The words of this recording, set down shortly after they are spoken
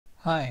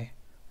Hi,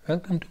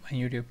 welcome to my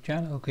YouTube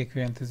channel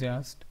QlikView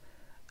Enthusiast.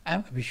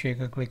 I'm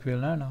Abhishek, a QlikView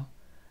learner,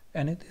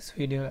 and in this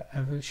video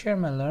I will share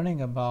my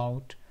learning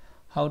about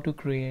how to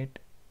create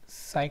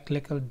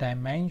cyclical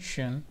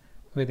dimension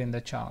within the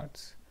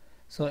charts.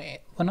 So in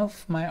one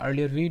of my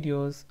earlier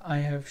videos I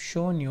have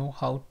shown you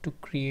how to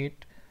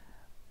create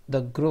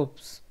the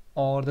groups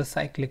or the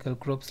cyclical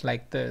groups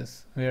like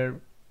this, where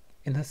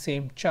in the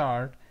same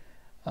chart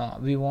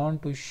we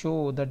want to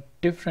show the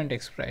different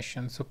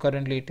expressions. So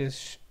currently it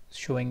is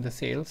showing the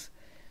sales,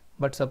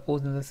 but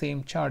suppose in the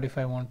same chart if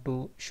I want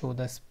to show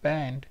the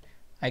spend,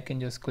 I can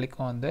just click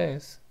on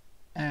this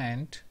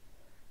and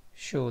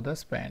show the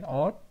spend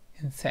or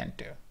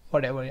incentive,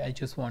 whatever I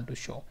just want to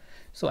show.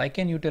 So I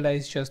can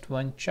utilize just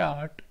one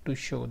chart to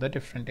show the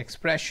different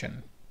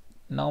expression.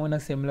 Now in a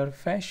similar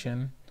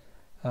fashion,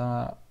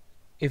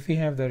 if we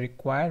have the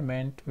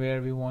requirement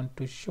where we want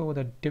to show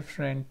the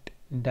different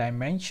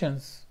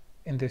dimensions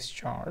in this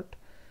chart,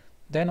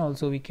 then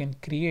also we can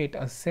create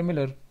a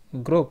similar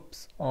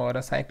groups or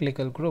a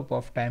cyclical group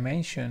of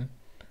dimension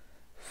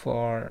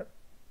for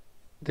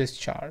this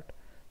chart.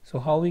 So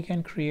how we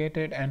can create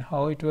it and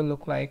how it will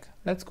look like,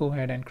 let's go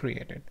ahead and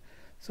create it.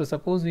 So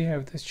suppose we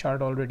have this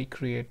chart already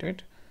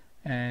created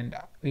and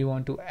we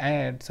want to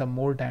add some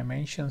more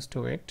dimensions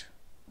to it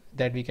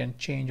that we can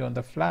change on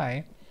the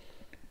fly.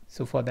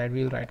 So for that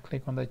we'll right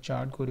click on the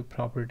chart, go to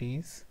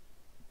properties.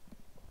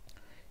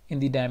 In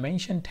the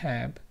dimension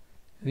tab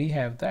we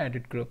have the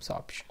edit groups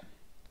option.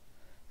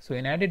 So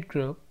in edit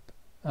group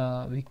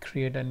we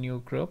create a new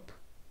group,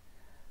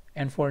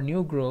 and for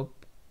new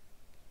group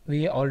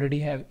we already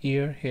have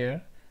year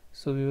here,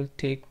 so we will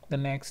take the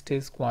next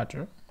is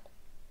quarter,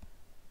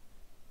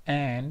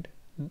 and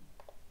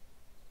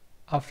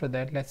after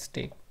that let's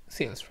take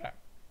sales rep.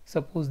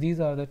 Suppose these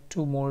are the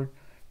two more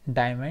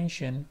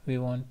dimension we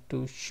want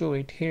to show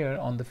it here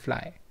on the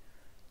fly.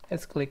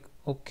 Let's click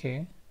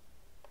OK,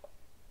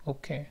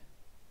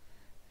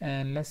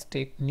 and let's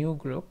take new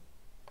group,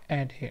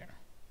 add here,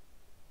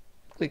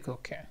 click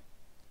OK.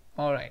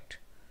 Alright,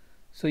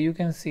 so you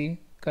can see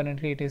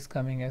currently it is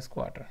coming as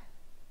quarter.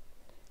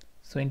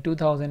 So in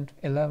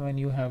 2011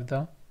 you have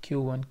the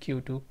Q1,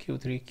 Q2,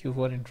 Q3,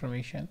 Q4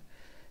 information.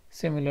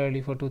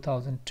 Similarly for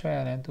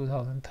 2012 and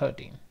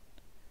 2013.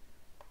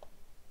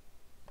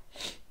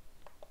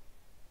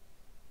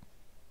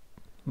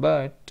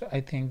 But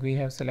I think we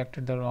have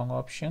selected the wrong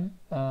option.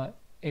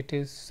 It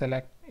is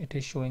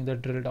showing the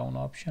drill down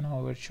option,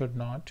 however it should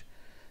not.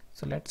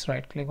 So let's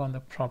right click on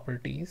the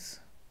properties,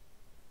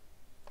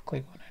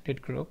 click on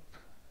edit group.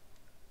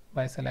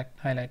 By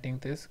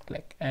highlighting this,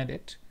 click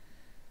edit.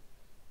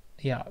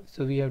 Yeah,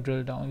 so we have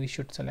drilled down, we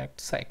should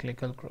select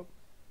cyclical group,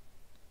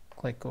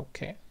 click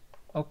OK,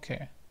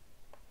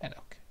 and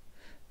OK.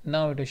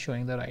 Now it is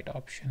showing the right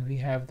option. We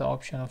have the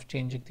option of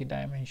changing the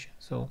dimension.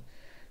 So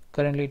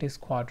currently it is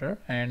quarter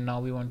and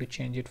now we want to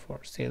change it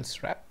for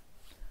sales rep.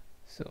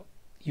 So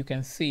you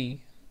can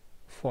see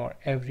for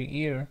every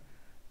year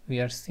we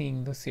are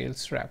seeing the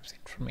sales reps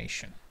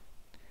information.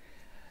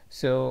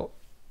 So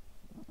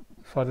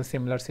for the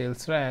similar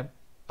sales rep,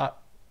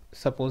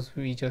 suppose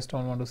we just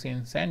don't want to see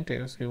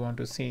incentives, we want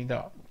to see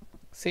the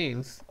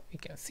sales, we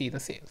can see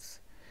the sales.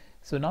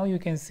 So now you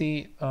can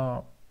see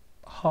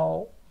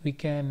how we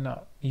can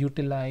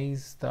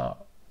utilize the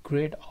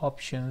great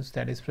options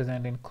that is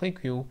present in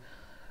QlikView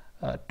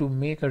to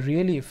make a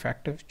really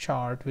effective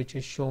chart which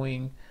is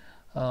showing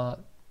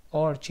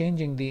or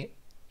changing the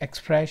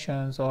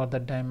expressions or the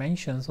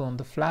dimensions on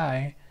the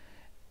fly,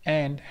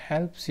 and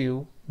helps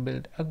you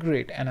build a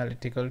great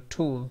analytical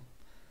tool.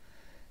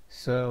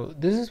 So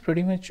this is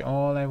pretty much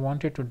all I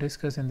wanted to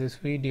discuss in this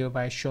video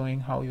by showing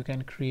how you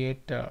can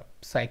create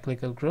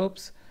cyclical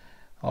groups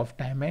of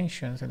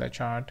dimensions in the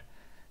chart.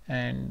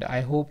 And I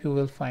hope you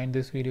will find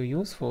this video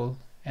useful,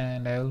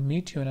 and I will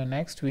meet you in the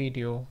next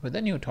video with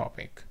a new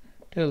topic.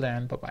 Till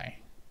then, bye bye.